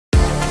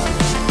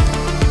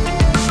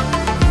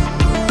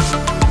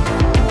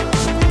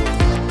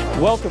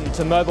Welcome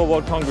to Mobile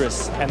World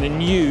Congress and the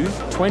new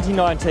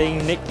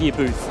 2019 NETGEAR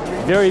booth.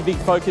 Very big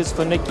focus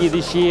for NETGEAR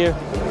this year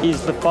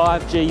is the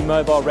 5G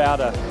mobile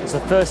router. It's the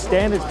first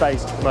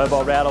standards-based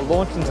mobile router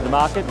launched into the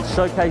market. It's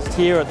showcased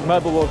here at the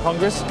Mobile World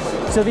Congress.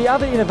 So the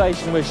other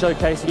innovation we're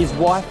showcasing is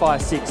Wi-Fi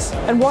 6.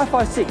 And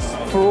Wi-Fi 6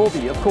 for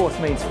Orbi, of course,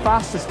 means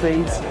faster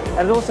speeds,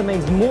 and it also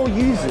means more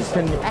users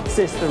can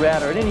access the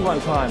router at any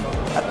one time.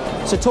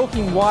 So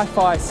talking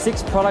Wi-Fi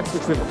 6 products,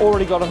 which we've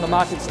already got on the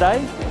market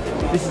today,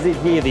 this is it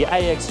here, the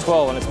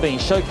AX12, and it's being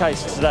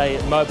showcased today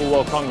at Mobile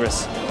World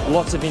Congress.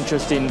 Lots of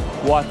interest in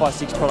Wi-Fi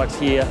 6 products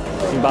here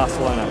in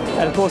Barcelona.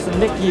 And of course the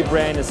NETGEAR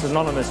brand is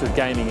synonymous with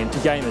gaming and to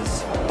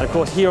gamers. And of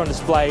course here on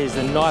display is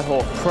the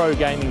Nighthawk Pro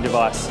gaming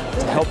device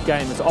to help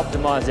gamers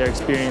optimise their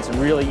experience and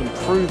really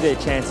improve their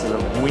chances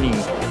of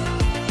winning.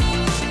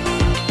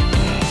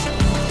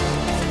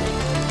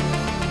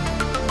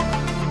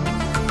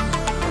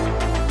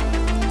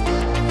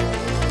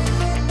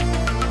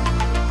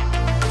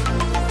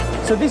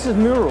 So this is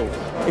Mural.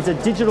 It's a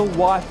digital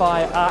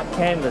Wi-Fi art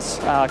canvas,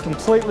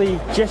 completely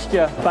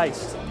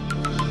gesture-based.